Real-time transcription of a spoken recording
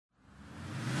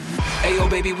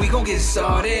baby, we gon' get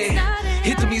started.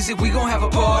 Hit the music, we gon' have a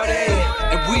party.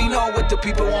 And we know what the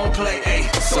people won't play. Ay,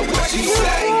 so what you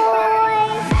say?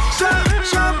 Show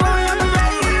boy on the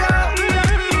radio.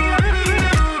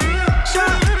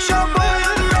 Show boy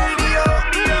on the radio.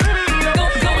 Go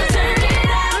turn it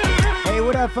up. Hey,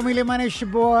 what up, familia? My name's your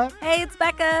boy. Hey, it's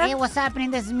Becca. Hey, what's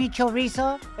happening? This is Micho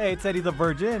Rizzo. Hey, it's Eddie the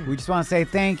Virgin. We just want to say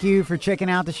thank you for checking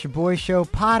out the Shaboy Show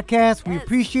podcast. We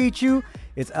appreciate you.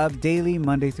 It's up daily,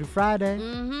 Monday through Friday.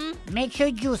 Make sure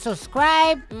you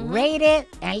subscribe, rate it,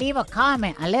 and leave a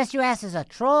comment. Unless your ass is a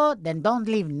troll, then don't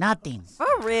leave nothing. For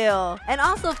real. And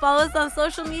also follow us on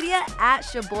social media at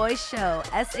Shaboy Show.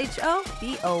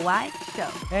 SHOBOY Show.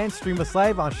 And stream us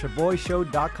live on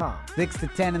ShaboyShow.com. 6 to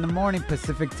 10 in the morning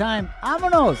Pacific time.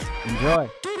 Vámonos. Enjoy.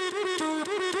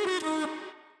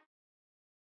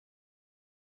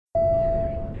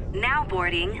 Now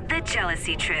boarding the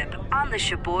Jealousy Trip on the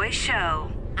Shaboy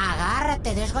Show. Agárrate,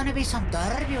 there's gonna be some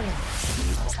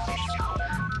turbulence.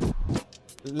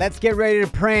 Let's get ready to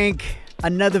prank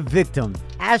another victim.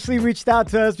 Ashley reached out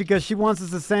to us because she wants us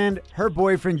to send her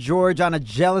boyfriend George on a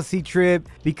jealousy trip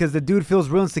because the dude feels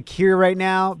real insecure right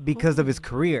now because of his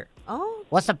career. Oh.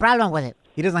 What's the problem with it?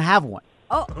 He doesn't have one.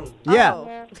 Oh. Yeah.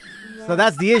 Oh. So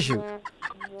that's the issue.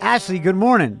 Ashley, good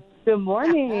morning. Good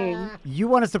morning. You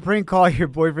want us to prank call your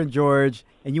boyfriend George,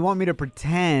 and you want me to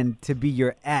pretend to be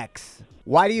your ex.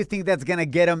 Why do you think that's going to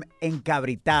get him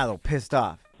encabritado, pissed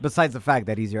off, besides the fact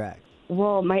that he's your ex?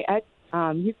 Well, my ex,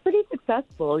 he's pretty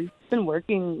successful. He's been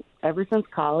working ever since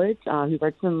college. He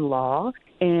works in law.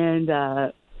 And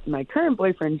my current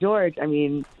boyfriend, George, I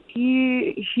mean,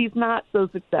 he's not so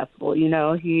successful, you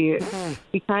know. He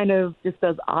kind of just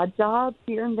does odd jobs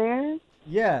here and there.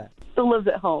 Yeah. Still lives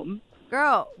at home.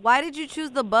 Girl, why did you choose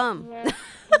the bum?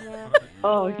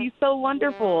 Oh, he's so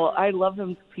wonderful. I love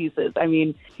him to pieces. I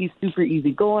mean, he's super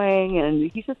easygoing, and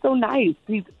he's just so nice.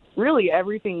 He's really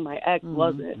everything my ex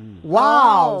wasn't.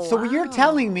 Wow. Oh, So what you're wow.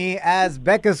 telling me, as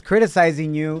Becca's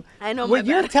criticizing you, I know what my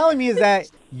you're bad. telling me is that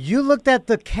you looked at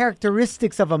the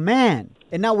characteristics of a man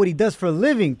and not what he does for a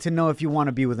living to know if you want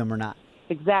to be with him or not.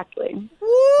 Exactly.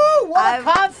 Woo! What a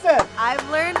concept! I've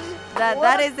learned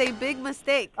that is a big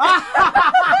mistake.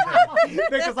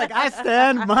 Becca's like, I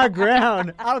stand my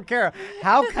ground. I don't care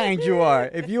how kind you are.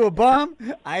 If you a bum,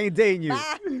 I ain't dating you.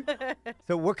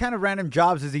 So what kind of random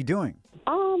jobs is he doing?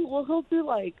 Well, he'll do,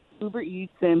 like, Uber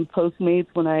Eats and Postmates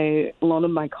when I loan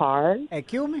him my car. Hey,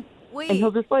 kill me. And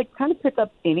he'll Wait, just, like, kind of pick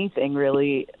up anything,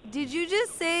 really. did you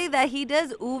just say that he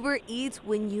does Uber Eats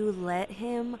when you let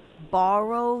him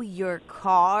borrow your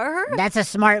car? That's a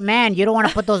smart man. You don't want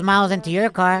to put those miles into your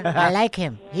car. I like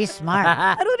him. He's smart.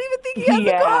 I don't even think he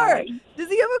has a car. Does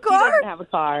he have a He car? doesn't have a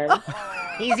car.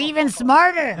 He's even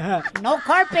smarter. No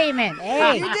car payment.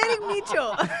 Hey. You're dating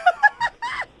Micho.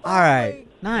 All right.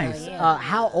 Nice.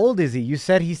 How old is he? You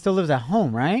said he still lives at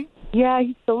home, right? Yeah,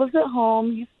 he still lives at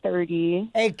home. He's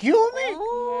 30. Hey, kill me.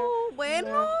 Oh,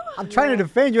 bueno. I'm trying to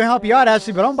defend you and help you out,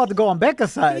 Ashley, but I'm about to go on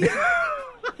Becca's side.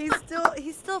 He's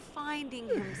still finding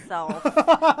himself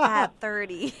at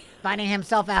 30. Finding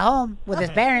himself at home with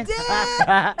his parents.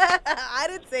 I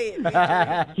didn't say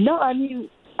it. No, I mean,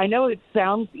 I know it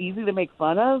sounds easy to make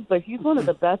fun of, but he's one of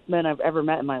the best men I've ever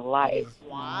met in my life.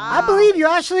 I believe you,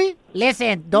 Ashley.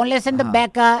 Listen, don't listen to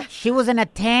Becca. She was in a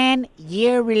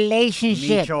 10-year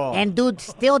relationship. Micho. And dude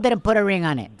still didn't put a ring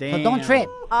on it. So don't Damn. trip.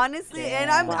 Honestly,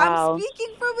 and I'm Wow.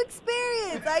 speaking from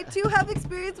experience. I too have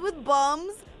experience with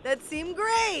bums that seem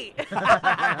great.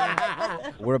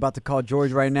 We're about to call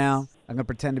George right now. I'm going to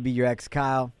pretend to be your ex,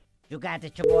 Kyle. You got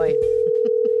this, your boy.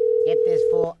 Get this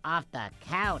fool off the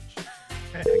couch.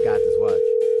 I got this, watch.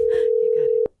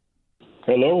 You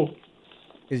Hello,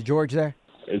 Is George there?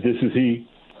 this is he.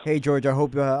 Hey, George, I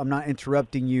hope I'm not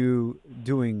interrupting you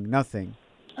doing nothing.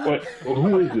 What?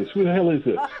 Who is this? Who the hell is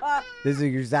this? This is the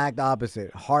exact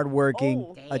opposite. Hardworking,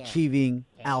 Oh. Damn. achieving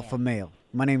alpha male.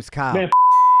 My name's Kyle. Man,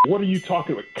 what are you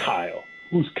talking about, Kyle?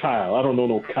 Who's Kyle? I don't know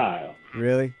no Kyle.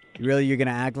 Really? Really, you're going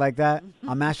to act like that?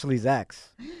 I'm Ashley's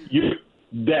ex. You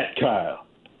that Kyle?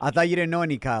 I thought you didn't know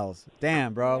any Kyles.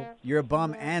 Damn, bro. You're a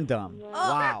bum and dumb.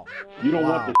 Wow. You don't Wow.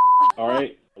 want the all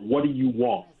right? What do you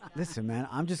want? Listen, man,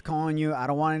 I'm just calling you. I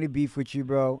don't want any beef with you,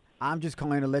 bro. I'm just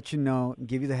calling to let you know,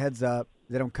 give you the heads up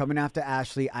that I'm coming after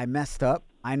Ashley. I messed up.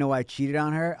 I know I cheated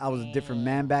on her. I was a different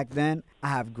man back then. I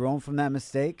have grown from that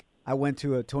mistake. I went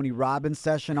to a Tony Robbins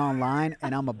session online,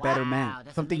 and I'm a better man.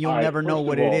 that's Something you'll All right, never know first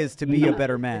what of it all, is to be a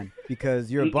better man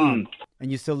because you're a bum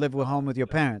and you still live at home with your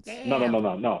parents.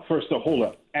 No. First off, hold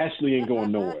up. Ashley ain't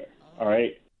going nowhere. All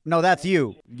right? No, that's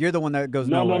you. You're the one that goes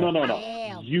No.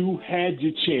 Damn. You had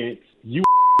your chance. You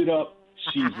it up.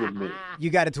 She's with me.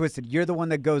 You got it twisted. You're the one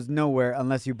that goes nowhere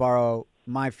unless you borrow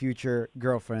my future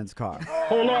girlfriend's car.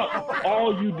 Hold up.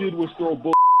 All you did was throw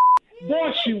bull.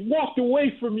 Boy, she walked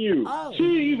away from you. Oh. She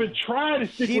didn't even tried to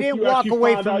stick She with didn't you walk after you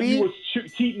away found from out me? you was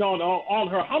cheating on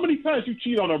her. How many times you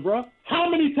cheat on her, bruh? How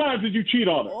many times did you cheat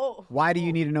on her? Why do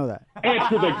you need to know that?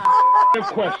 Answer the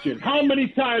question. How many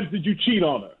times did you cheat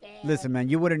on her? Listen, man,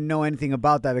 you wouldn't know anything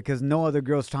about that because no other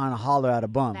girl's trying to holler at a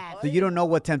bum. So you don't know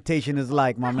what temptation is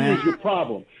like, my man. Here's your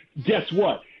problem. Guess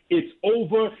what? It's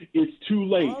over. It's too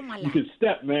late. Oh, my You can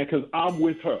step, man, because I'm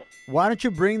with her. Why don't you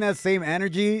bring that same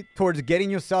energy towards getting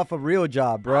yourself a real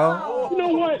job, bro? You know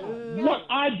what? What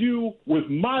I do with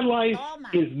my life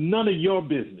is none of your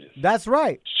business. That's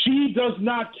right. She does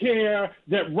not care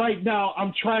that right now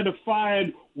I'm trying to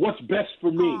find what's best for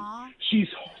me. She's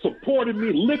supported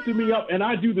me, lifted me up, and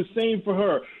I do the same for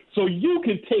her. So you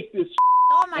can take this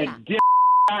and get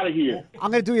out of here.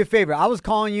 I'm going to do you a favor. I was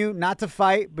calling you not to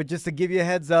fight, but just to give you a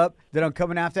heads up that I'm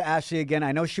coming after Ashley again.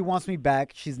 I know she wants me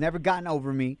back. She's never gotten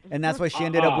over me, and that's why she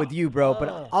ended up with you, bro.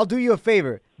 But I'll do you a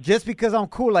favor. Just because I'm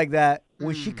cool like that,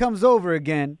 when she comes over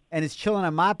again and is chilling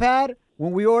on my pad,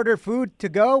 when we order food to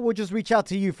go, we'll just reach out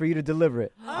to you for you to deliver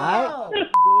it. All right?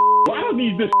 I don't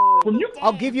need this from you.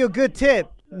 I'll give you a good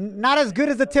tip. Not as good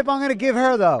as the tip I'm going to give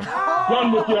her, though.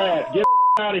 Done with your ass. Get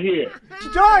out of here.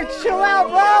 George, chill out,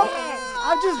 bro.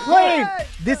 I'm just playing.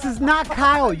 This is not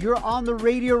Kyle. You're on the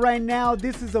radio right now.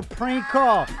 This is a prank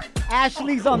call.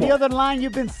 Ashley's on the other line.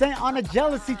 You've been sent on a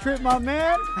jealousy trip, my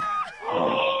man.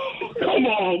 Come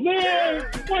on, man.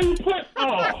 Why you put...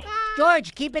 Oh.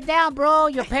 George, keep it down, bro.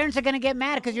 Your parents are going to get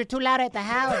mad because you're too loud at the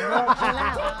house, bro. Chill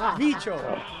out.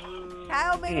 Bicho.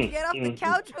 Kyle made him get off the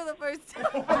couch for the first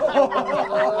time.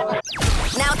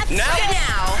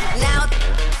 Now,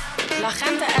 La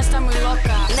gente está muy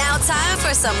loca. now time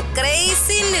for some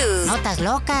crazy news Notas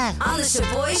locas. on the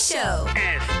Shaboy Show.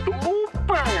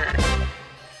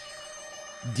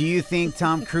 Do you think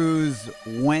Tom Cruise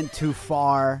went too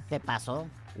far ¿Qué pasó?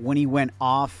 when he went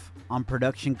off on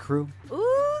production crew?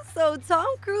 Ooh, so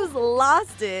Tom Cruise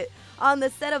lost it on the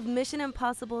set of Mission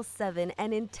Impossible 7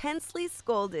 and intensely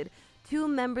scolded 2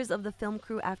 members of the film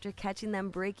crew after catching them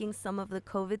breaking some of the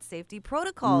COVID safety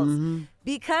protocols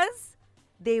because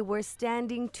they were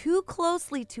standing too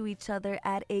closely to each other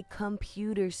at a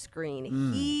computer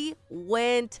screen. He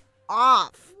went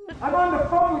off. I'm on the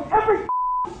phone with every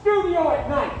studio at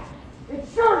night,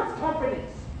 insurance companies,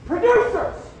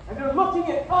 producers, and they're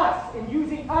looking at us and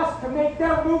using us to make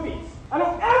their movies. I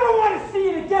don't ever want to see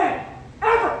it again,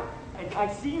 ever. And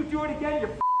I see you do it again,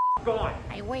 you're gone.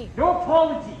 Hey, wait. No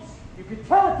apologies. You can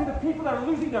tell it to the people that are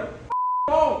losing their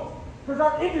homes because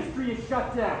our industry is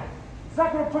shut down. It's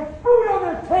not going to put food on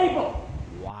their table.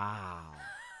 Wow.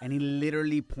 And he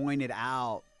literally pointed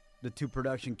out the 2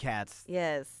 production cats,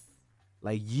 Yes.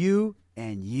 like you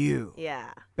and you.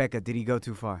 Yeah. Becca, did he go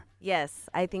too far? Yes,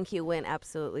 I think he went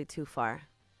absolutely too far.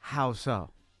 How so?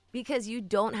 Because you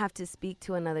don't have to speak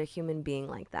to another human being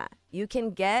like that. You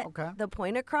can get the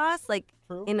point across, like,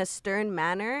 in a stern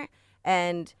manner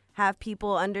and have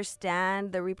people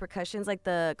understand the repercussions, like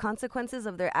the consequences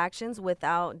of their actions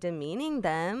without demeaning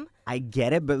them. I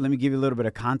get it, but let me give you a little bit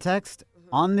of context.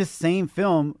 On this same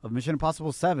film of Mission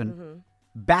Impossible 7,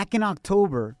 back in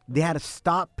October, they had to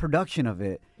stop production of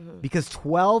it because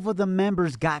 12 of the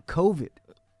members got COVID.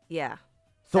 Yeah.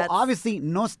 So That's- obviously,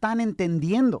 no están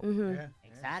entendiendo.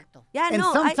 Exacto. Yeah, And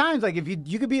no, sometimes, like, if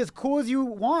you could be as cool as you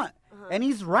want. And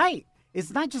he's right.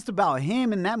 It's not just about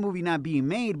him and that movie not being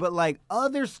made, but, like,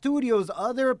 other studios,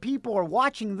 other people are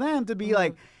watching them to be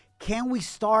like, can we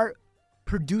start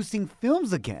producing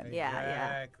films again?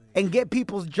 Yeah. And get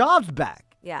people's jobs back.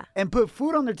 Yeah. And put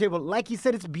food on their table. Like he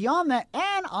said, it's beyond that.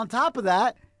 And on top of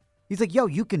that, he's like, yo,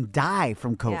 you can die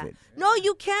from COVID. Yeah. No,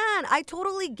 you can. I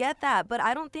totally get that. But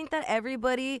I don't think that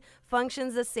everybody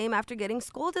functions the same after getting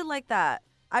scolded like that.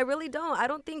 I really don't. I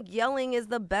don't think yelling is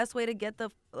the best way to get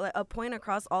a point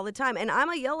across all the time. And I'm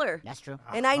a yeller. That's true.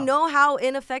 And I know how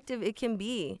ineffective it can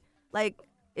be. Like,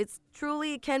 it's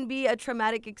truly can be a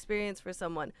traumatic experience for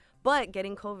someone. But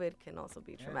getting COVID can also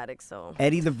be traumatic. So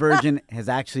Eddie the Virgin has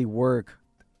actually worked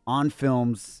on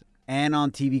films and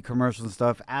on TV commercials and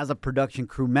stuff as a production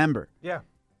crew member. Yeah.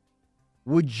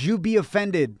 Would you be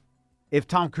offended if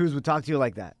Tom Cruise would talk to you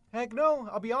like that? Heck no,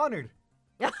 I'll be honored.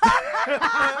 Oh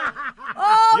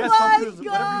Yes, my Tom Cruise, God.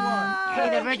 whatever you want. Hey,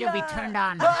 the Virgin will be turned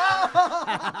on.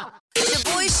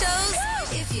 Shaboy shows.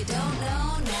 If you don't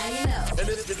know, now you know. And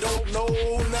if you don't know,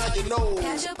 now you know.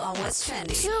 Catch up on what's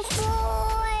trending.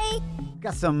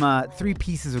 Got some 3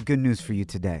 pieces of good news for you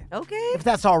today. Okay. If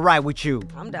that's all right with you.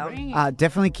 I'm down.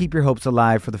 Definitely keep your hopes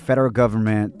alive for the federal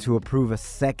government to approve a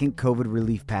second COVID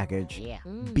relief package Yeah.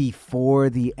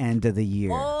 before the end of the year.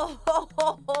 Oh,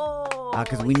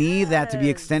 Because we need that to be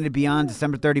extended beyond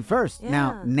December 31st.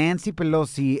 Now, Nancy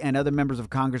Pelosi and other members of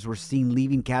Congress were seen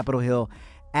leaving Capitol Hill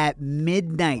at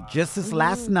midnight, just this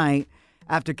last night,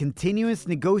 after continuous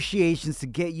negotiations to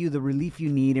get you the relief you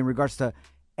need in regards to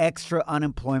extra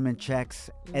unemployment checks,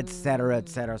 etc.,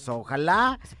 etc. So,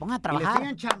 ojalá se pongan a trabajar.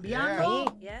 sigan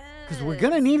chambeando. Because we're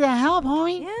going to need that help,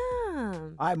 homie. Yeah.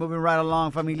 All right, moving right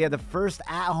along, familia. The first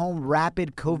at-home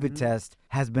rapid COVID test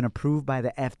has been approved by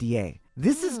the FDA.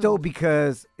 This is dope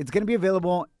because it's going to be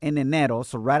available in enero,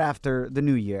 so right after the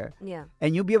new year. Yeah.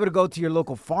 And you'll be able to go to your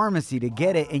local pharmacy to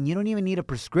get it, and you don't even need a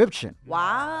prescription.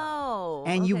 Wow.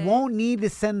 And you won't need to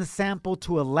send the sample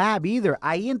to a lab either.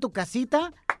 Ahí en tu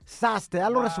casita, sas, te da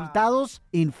los resultados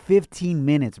in 15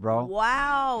 minutes, bro.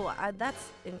 Wow.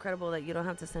 That's incredible that you don't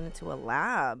have to send it to a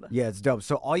lab. Yeah, it's dope.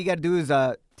 So all you got to do is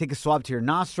take a swab to your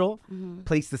nostril,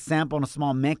 place the sample on a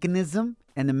small mechanism,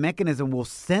 and the mechanism will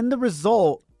send the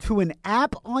result to an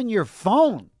app on your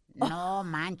phone. No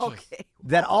manches.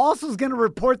 That also is going to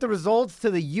report the results to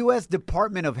the U.S.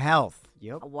 Department of Health.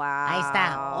 Yep. Wow. Ahí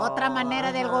está. Otra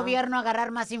manera del gobierno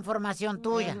agarrar más información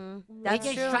tuya. They're That's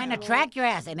just true. trying to track your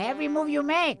ass in every move you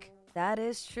make. That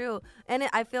is true. And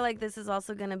I feel like this is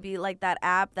also going to be like that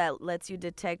app that lets you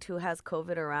detect who has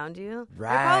COVID around you. They're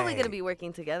probably going to be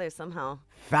working together somehow.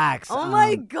 Facts. Oh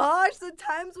my gosh, the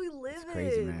times we live in.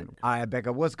 Crazy, man. All right,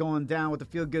 Becca, what's going down with the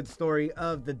feel-good story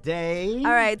of the day?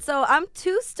 All right, so I'm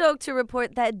too stoked to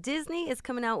report that Disney is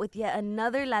coming out with yet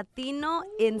another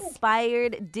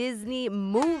Latino-inspired Disney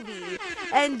movie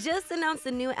and just announced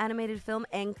a new animated film,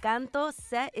 Encanto,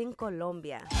 set in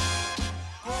Colombia.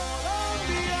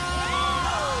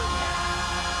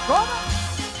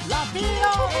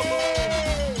 Latino!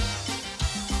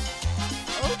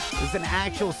 It's an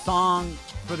actual song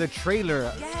for the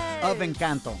trailer of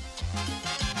Encanto.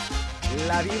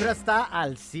 La vibra está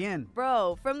al 100.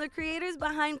 Bro, from the creators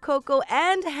behind Coco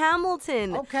and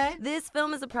Hamilton. Okay. This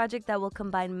film is a project that will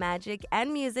combine magic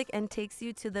and music and takes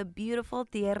you to the beautiful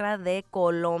Tierra de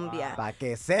Colombia. Pa'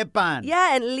 que sepan.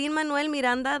 Yeah, and Lin-Manuel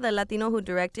Miranda, the Latino who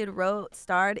directed, wrote,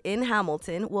 starred in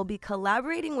Hamilton, will be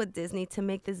collaborating with Disney to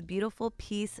make this beautiful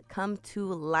piece come to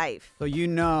life. So you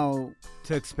know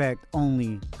to expect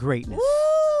only greatness. Woo!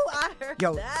 I heard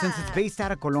Yo, that. since it's based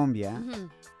out of Colombia,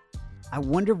 I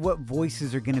wonder what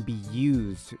voices are going to be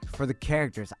used for the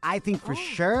characters. I think for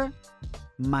sure,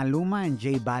 Maluma and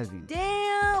J Balvin.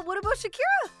 Damn, what about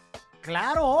Shakira?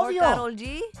 Claro, Or obvio. Karol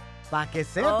G? Pa' que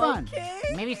sepan.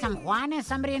 Okay. Maybe San Juan is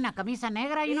somebody in a camisa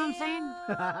negra, you know what I'm saying?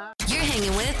 You're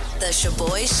hanging with The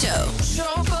Shaboy Show.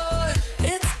 Shaboy,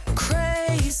 it's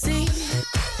crazy.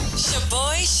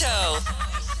 Shaboy Show.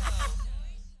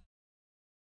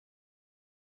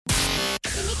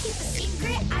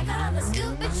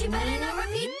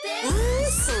 Ooh,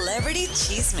 Celebrity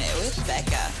Cheesemate with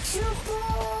Becca.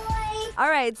 All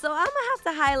right, so I'm going to have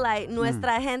to highlight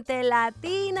Nuestra Gente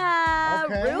Latina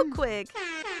real quick.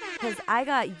 Because I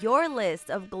got your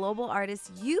list of global artists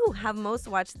you have most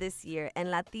watched this year, and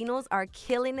Latinos are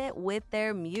killing it with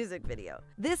their music video.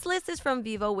 This list is from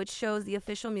Vivo, which shows the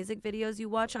official music videos you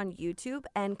watch on YouTube,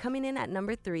 and coming in at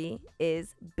number 3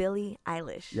 is Billie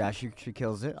Eilish. Yeah, she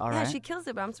kills it. All yeah, right. she kills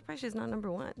it, but I'm surprised she's not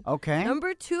number 1. Okay.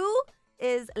 Number 2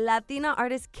 is Latina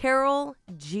artist Karol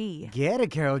G. Get it,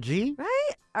 Karol G.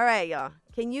 Right? All right, y'all.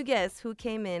 Can you guess who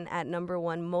came in at number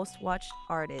 1 most watched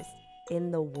artist in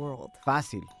the world?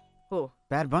 Fácil. Who?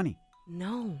 Bad Bunny.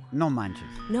 No. No manches.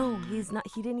 No, he's not.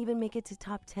 He didn't even make it to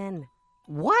top 10.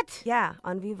 What? Yeah,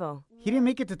 on Vivo. He didn't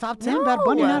make it to top 10? No. Bad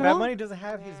Bunny, not at Bad all? Bunny doesn't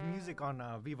have his music on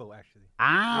Vivo, actually.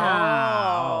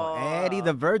 Ah, Eddie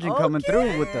the Virgin coming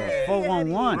through with the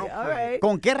 411. All right.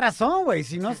 ¿Con qué razón, güey?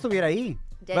 Si no estuviera ahí.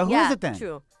 But who is it then?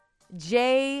 True.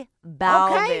 J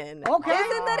Balvin. Okay.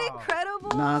 Isn't that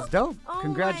incredible? Nah, it's dope. Oh my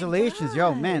Congratulations.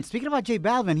 Yo, man, speaking about J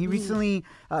Balvin, he recently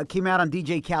came out on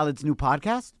DJ Khaled's new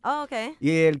podcast. Oh, okay.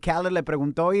 Y el Khaled le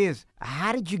preguntó,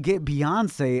 how did you get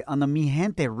Beyonce on the Mi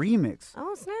Gente remix?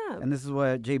 Oh, snap. And this is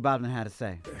what J Balvin had to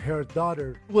say. Her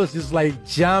daughter was just like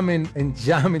jamming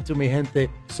to Mi Gente.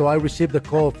 So I received a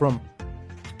call from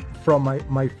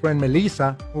my friend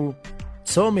Melissa, who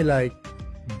told me like,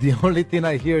 the only thing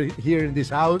I hear here in this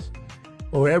house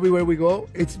or everywhere we go,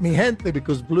 it's Mi Gente,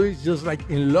 because Blue is just like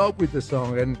in love with the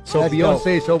song. And so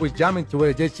Beyonce is always jamming to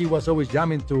it. JC was always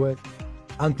jamming to it.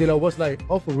 Until I was like,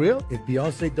 oh, for real? If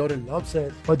Beyonce's daughter loves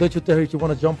it, why don't you tell her you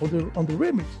want to jump on the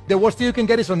remix? The worst thing you can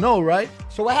get is a no, right?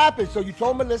 So what happened? So you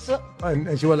told Melissa?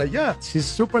 And she was like, yeah, she's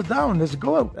super down. Let's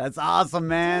go. That's awesome,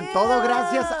 man. Yeah. Todo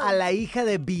gracias a la hija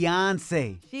de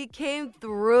Beyonce. She came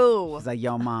through. She's like,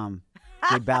 yo, mom,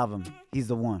 J Balvin, he's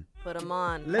the one. Put them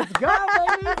on. Let's go,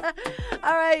 baby.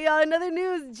 All right, y'all. Another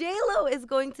news. J-Lo is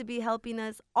going to be helping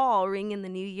us all ring in the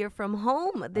new year from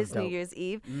home this New Year's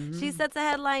Eve. She sets a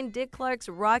headline, Dick Clark's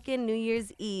Rockin' New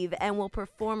Year's Eve, and will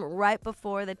perform right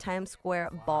before the Times Square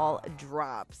ball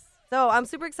drops. So I'm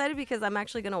super excited because I'm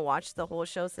actually going to watch the whole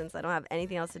show since I don't have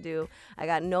anything else to do. I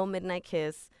got no midnight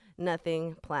kiss,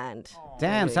 nothing planned.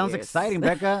 Damn, sounds exciting,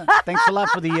 Becca. Thanks a lot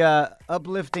for the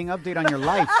uplifting update on your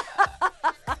life.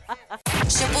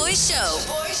 Shaboy Show.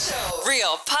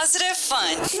 Real positive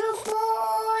fun.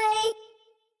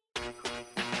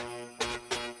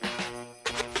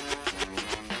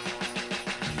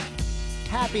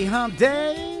 Happy hump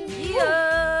day.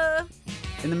 Yeah.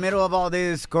 In the middle of all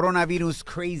this coronavirus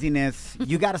craziness,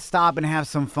 you got to stop and have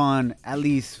some fun at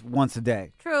least once a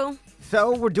day. True.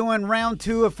 So we're doing round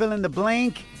 2 of Fill in the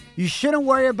Blank. You shouldn't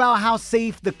worry about how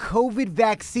safe the COVID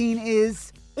vaccine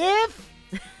is if...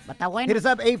 Hit us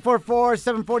up,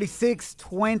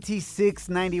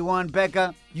 844-746-2691.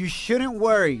 Becca, you shouldn't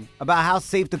worry about how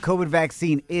safe the COVID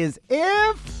vaccine is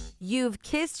if... You've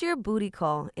kissed your booty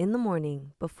call in the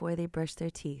morning before they brush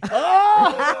their teeth. I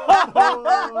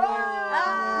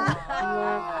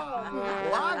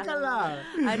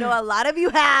know a lot of you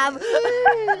have.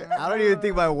 I don't even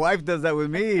think my wife does that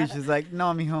with me. She's like, no,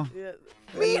 mijo.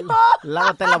 Mijo!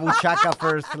 Lávate la buchaca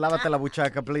first. Lávate la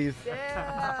buchaca, please.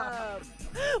 Damn.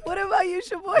 What about you,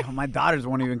 Shaboy? Oh, my daughters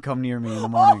won't even come near me in the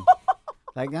morning.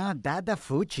 Like, dada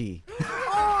fuchi.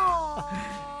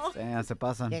 Damn, se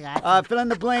pasan. Fill in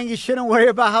the blank. You shouldn't worry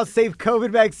about how safe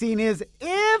COVID vaccine is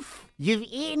if you've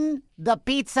eaten the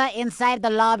pizza inside the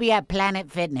lobby at Planet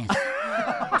Fitness.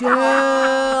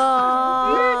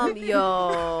 Damn,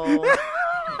 yo.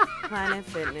 Planet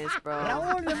Fitness, bro.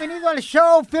 Raúl, bienvenido al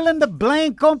show. Fill in the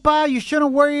blank, compa. You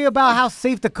shouldn't worry about how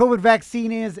safe the COVID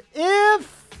vaccine is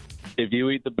if you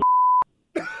eat the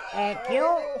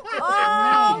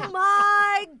Oh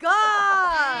my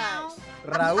gosh.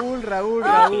 Raúl.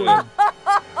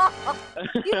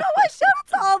 You know what? Shout out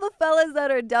to all the fellas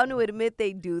that are down to admit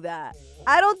they do that.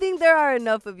 I don't think there are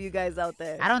enough of you guys out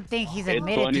there. I don't think he's It's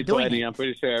admitted to doing 2020. it. I'm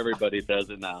pretty sure everybody does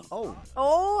it now. So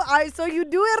you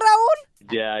do it, Raúl?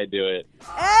 Yeah, I do it.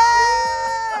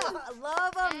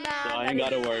 Love a man. So I ain't got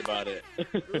to worry about it.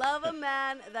 Love a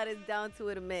man that is down to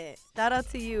admit. Shout out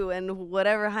to you and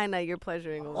whatever Haina you're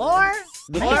pleasuring over Or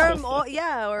there.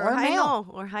 male. Or male.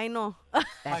 Haino.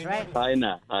 That's right.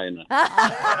 Haina.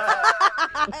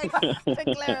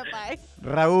 To clarify.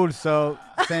 Raúl, so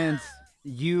since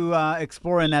you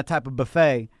exploring that type of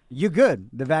buffet, you good.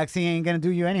 The vaccine ain't going to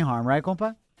do you any harm, right,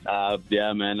 compa?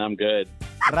 Yeah, man, I'm good.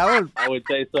 Raúl. I would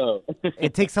say so.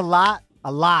 It takes a lot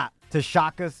to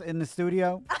shock us in the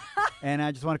studio. And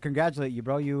I just want to congratulate you,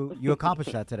 bro. You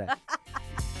accomplished that today.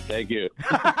 Thank you.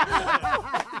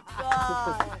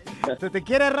 So te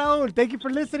quiere, Raúl. Thank you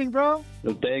for listening, bro.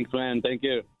 Thanks, man. Thank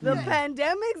you. The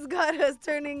pandemic's got us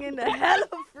turning into hella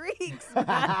freaks. La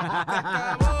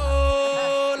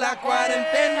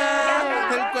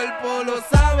cuarentena, el cuerpo lo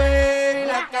sabe,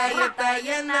 la calle está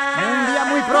llena. Un día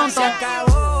muy pronto. Se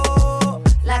acabó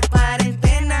la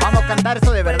cuarentena. Vamos a cantar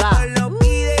eso de verdad. Lo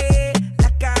pide,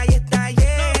 la calle está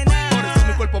llena. Por eso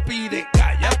mi cuerpo pide,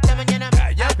 cállate mañana,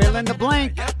 cállate. Fill in the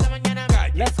blank.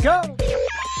 Let's go.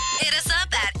 Hit us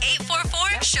up at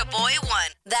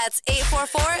 844-SHABOY1. That's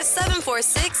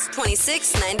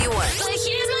 844-746-2691. But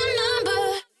here's my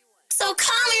number, so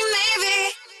call me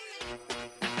maybe.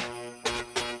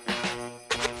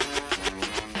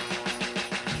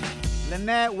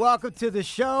 Lynette, welcome to the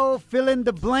show. Fill in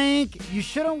the blank. You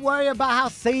shouldn't worry about how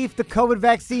safe the COVID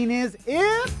vaccine is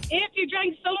if you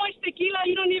drank so much tequila,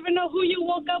 you don't even know who you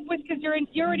woke up with because you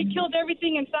already killed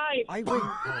everything inside.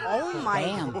 Oh my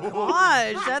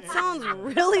gosh, that sounds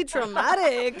really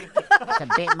traumatic. It's a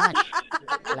bit much.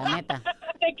 La neta.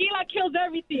 Tequila kills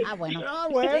everything. Bueno.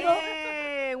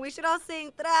 Dang, we should all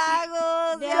sing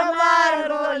tragos de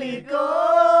amargo licor.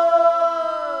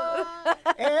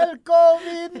 El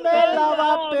COVID me la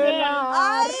va a pelar.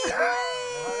 Ay,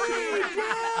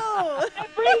 It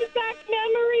brings back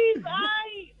memories.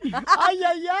 Ay,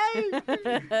 ay,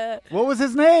 ay. What was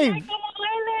his name?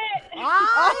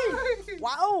 Ay,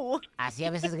 wow. Así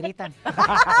a veces gritan.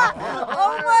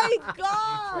 Oh my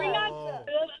God.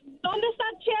 ¿Dónde está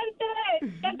Chente?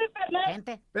 Chente Fernández.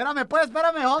 Gente.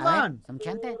 Espérame, hold on. Some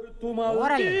Chente.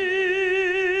 Órale.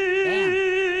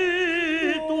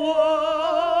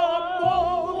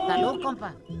 Salud,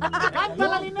 compa.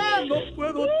 Cántala, Lynette. No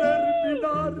puedo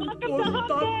terminar con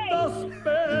tantas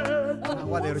penas.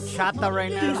 Agua de horchata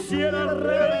right now. Quisiera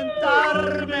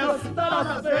reventarme hasta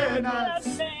las venas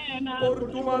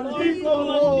por tu maldito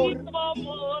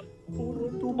amor.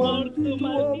 Por tu por tu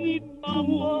maldito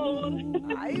amor.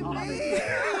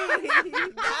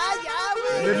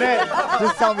 Lynette,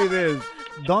 just tell me this.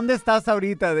 ¿Dónde estás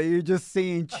ahorita that you're just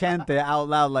singing Chente out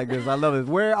loud like this? I love it.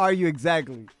 Where are you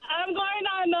exactly? I'm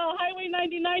going on Highway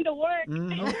 99 to work.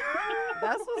 Mm-hmm.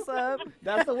 That's what's up.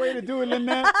 That's the way to do it,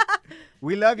 Lynette.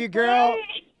 We love you, girl.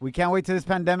 We can't wait till this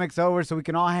pandemic's over so we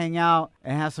can all hang out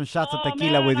and have some shots of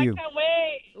tequila with you. I can't wait.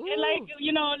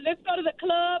 And let's go to the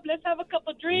club. Let's have a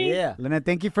couple drinks. Yeah. Lynette,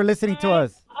 thank you for listening to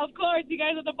us. Of course, you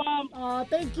guys are the bomb. Oh,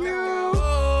 thank you.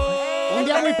 Un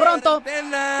día muy pronto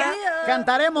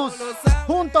cantaremos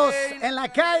juntos en la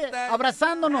calle,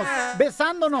 abrazándonos,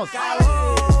 besándonos.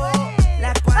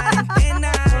 La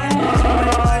cuarentena,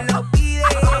 lo pide,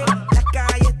 la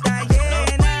calle está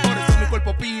llena. Por eso mi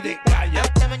cuerpo pide, calla,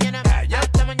 hasta mañana, calla,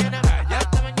 hasta mañana, calla,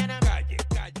 hasta mañana, calle,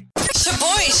 calle.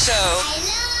 Shaboy Show.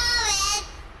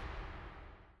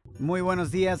 Muy buenos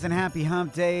dias and happy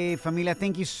hump day, familia.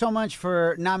 Thank you so much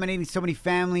for nominating so many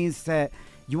families that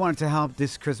you wanted to help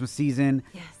this Christmas season.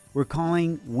 Yes. We're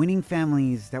calling winning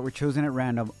families that were chosen at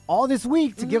random all this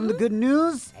week to give them the good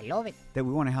news. I love it. That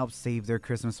we want to help save their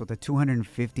Christmas with a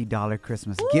 $250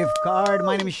 Christmas gift card.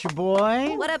 My name is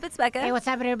Shaboy. What up, it's Becca. Hey, what's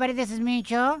up, everybody? This is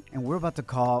Micho. And we're about to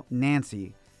call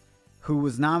Nancy, who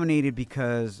was nominated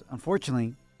because,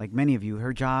 unfortunately, like many of you,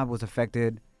 her job was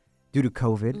affected due to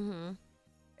COVID. Mm-hmm.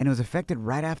 And it was affected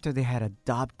right after they had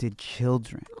adopted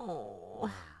children. Oh.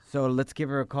 So let's give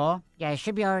her a call. Yeah, it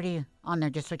should be already on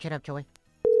there. Just switch it up, Joey.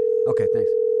 Okay,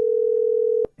 thanks.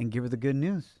 And give her the good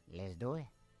news. Let's do it.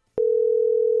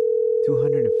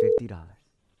 $250.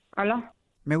 Hello?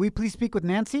 May we please speak with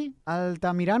Nancy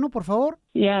Altamirano, por favor?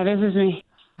 Yeah, this is me.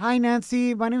 Hi,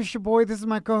 Nancy. My name is Shaboy. This is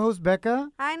my co-host,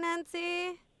 Becca. Hi,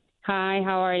 Nancy. Hi,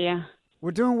 how are you? We're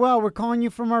doing well. We're calling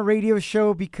you from our radio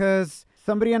show because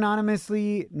somebody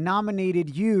anonymously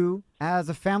nominated you as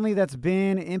a family that's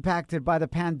been impacted by the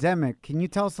pandemic. Can you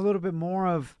tell us a little bit more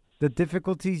of the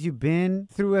difficulties you've been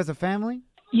through as a family?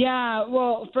 Yeah,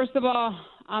 well, first of all,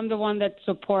 I'm the one that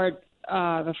support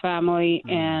the family,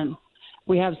 and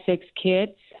we have 6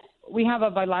 kids. We have a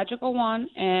biological one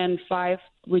and 5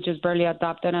 we just barely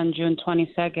adopted on June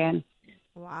 22nd.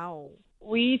 Wow.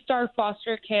 We started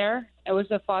foster care. It was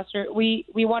a foster. We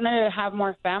wanted to have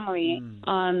more family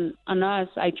on us.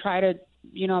 I tried to,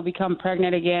 become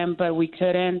pregnant again, but we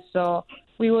couldn't. So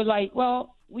we were like,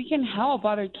 well, we can help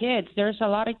other kids. There's a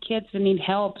lot of kids that need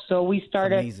help. So we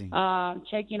started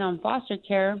checking on foster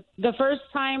care. The first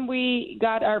time we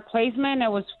got our placement, it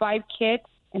was 5 kids.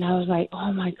 And I was like,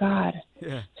 oh, my God.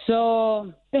 Yeah.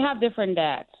 So they have different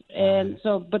dads,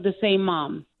 but the same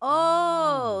mom.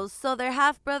 Oh, so they're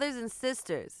half brothers and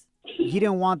sisters. He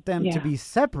didn't want them to be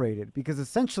separated because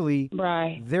essentially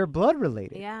they're blood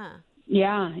related. Yeah.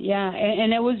 Yeah.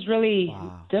 And it was really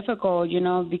difficult,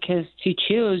 because to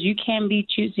choose, you can't be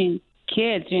choosing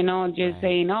kids, just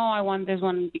saying, oh, I want this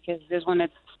one because this one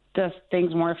does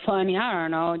things more funny. I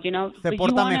don't know, Se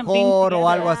porta mejor o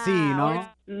algo así, ¿no?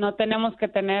 No tenemos que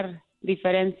tener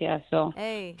diferencias, so.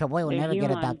 Hey. So boy will never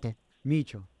get adopted.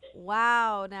 Micho.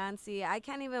 Wow, Nancy. I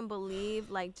can't even believe,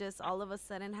 just all of a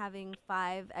sudden having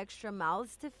 5 extra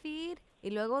mouths to feed.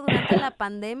 Y luego durante la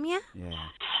pandemia. Yeah.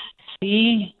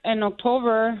 See, in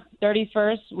October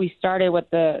 31st, we started with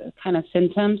the kind of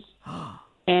symptoms.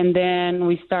 And then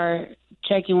we start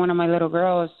checking one of my little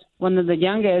girls, one of the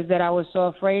youngest that I was so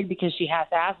afraid because she has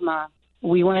asthma.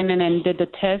 We went in and did the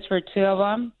test for 2 of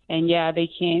them, and they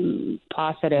came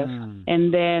positive.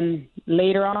 And then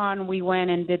later on, we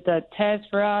went and did the test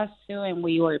for us too, and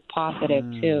we were positive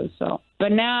too. So,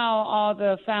 but now all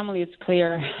the family is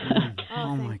clear.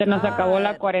 Oh my Se nos acabó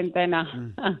la cuarentena.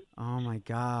 Oh my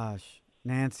gosh,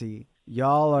 Nancy,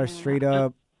 y'all are straight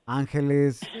up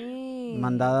ángeles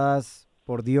mandadas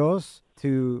por Dios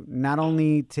to not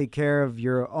only take care of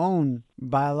your own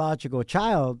biological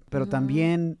child, pero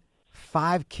también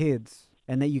 5 kids,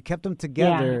 and that you kept them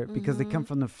together because they come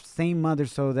from the same mother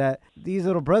so that these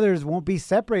little brothers won't be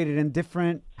separated in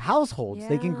different households.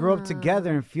 They can grow up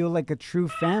together and feel like a true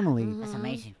family. That's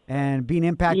amazing. And being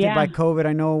impacted by COVID,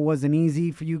 I know it wasn't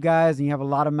easy for you guys, and you have a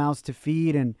lot of mouths to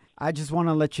feed. And I just want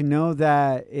to let you know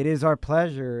that it is our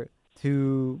pleasure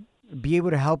to be able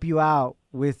to help you out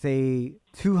with a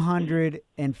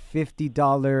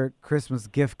 $250 Christmas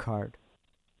gift card.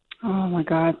 Oh, my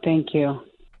God. Thank you.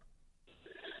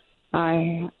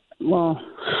 I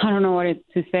don't know what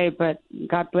to say, but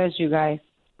God bless you guys.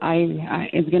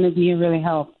 It's going to be really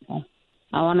helpful.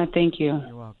 I want to thank you.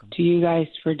 You're welcome. To you guys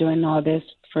for doing all this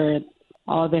for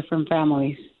all different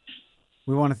families.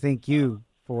 We want to thank you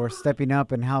for stepping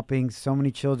up and helping so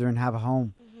many children have a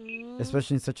home.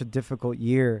 especially in such a difficult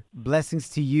year. Blessings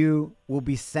to you. We'll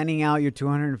be sending out your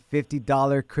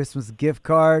 $250 Christmas gift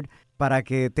card para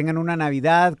que tengan una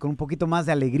Navidad con un poquito más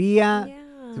de alegría.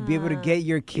 To be able to get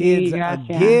your kids a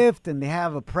gift and they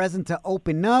have a present to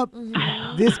open up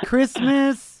this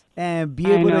Christmas and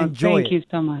be able to enjoy it. Thank you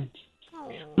so much.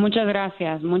 Muchas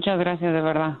gracias de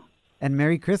verdad. And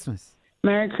Merry Christmas.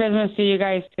 Merry Christmas to you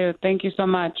guys too. Thank you so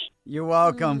much. You're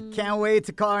welcome. Can't wait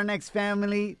to call our next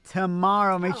family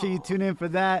tomorrow. Make sure you tune in for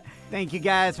that. Thank you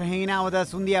guys for hanging out with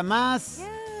us un día más.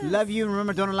 Yes. Love you. And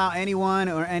remember, don't allow anyone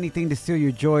or anything to steal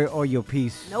your joy or your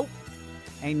peace. Nope.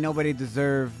 Ain't nobody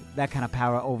deserve that kind of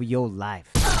power over your life.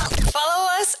 Follow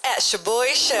us at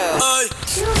Shaboy Show.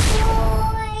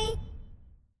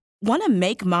 Want to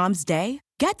make Mom's day?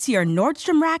 Get to your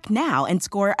Nordstrom Rack now and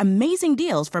score amazing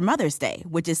deals for Mother's Day,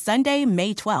 which is Sunday,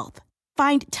 May 12th.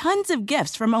 Find tons of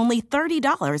gifts from only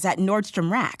 $30 at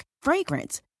Nordstrom Rack.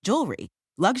 Fragrance, jewelry,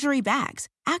 luxury bags,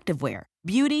 activewear,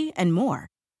 beauty, and more.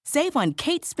 Save on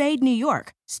Kate Spade New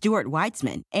York, Stuart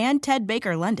Weitzman, and Ted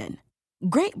Baker London.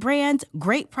 Great brands,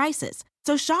 great prices.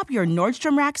 So shop your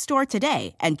Nordstrom Rack store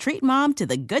today and treat Mom to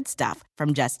the good stuff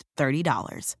from just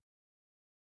 $30.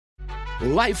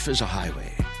 Life is a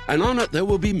highway, and on it there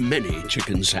will be many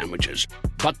chicken sandwiches.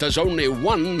 But there's only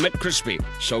one McCrispy.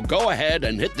 So go ahead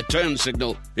and hit the turn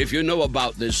signal if you know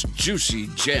about this juicy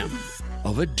gem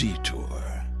of a detour.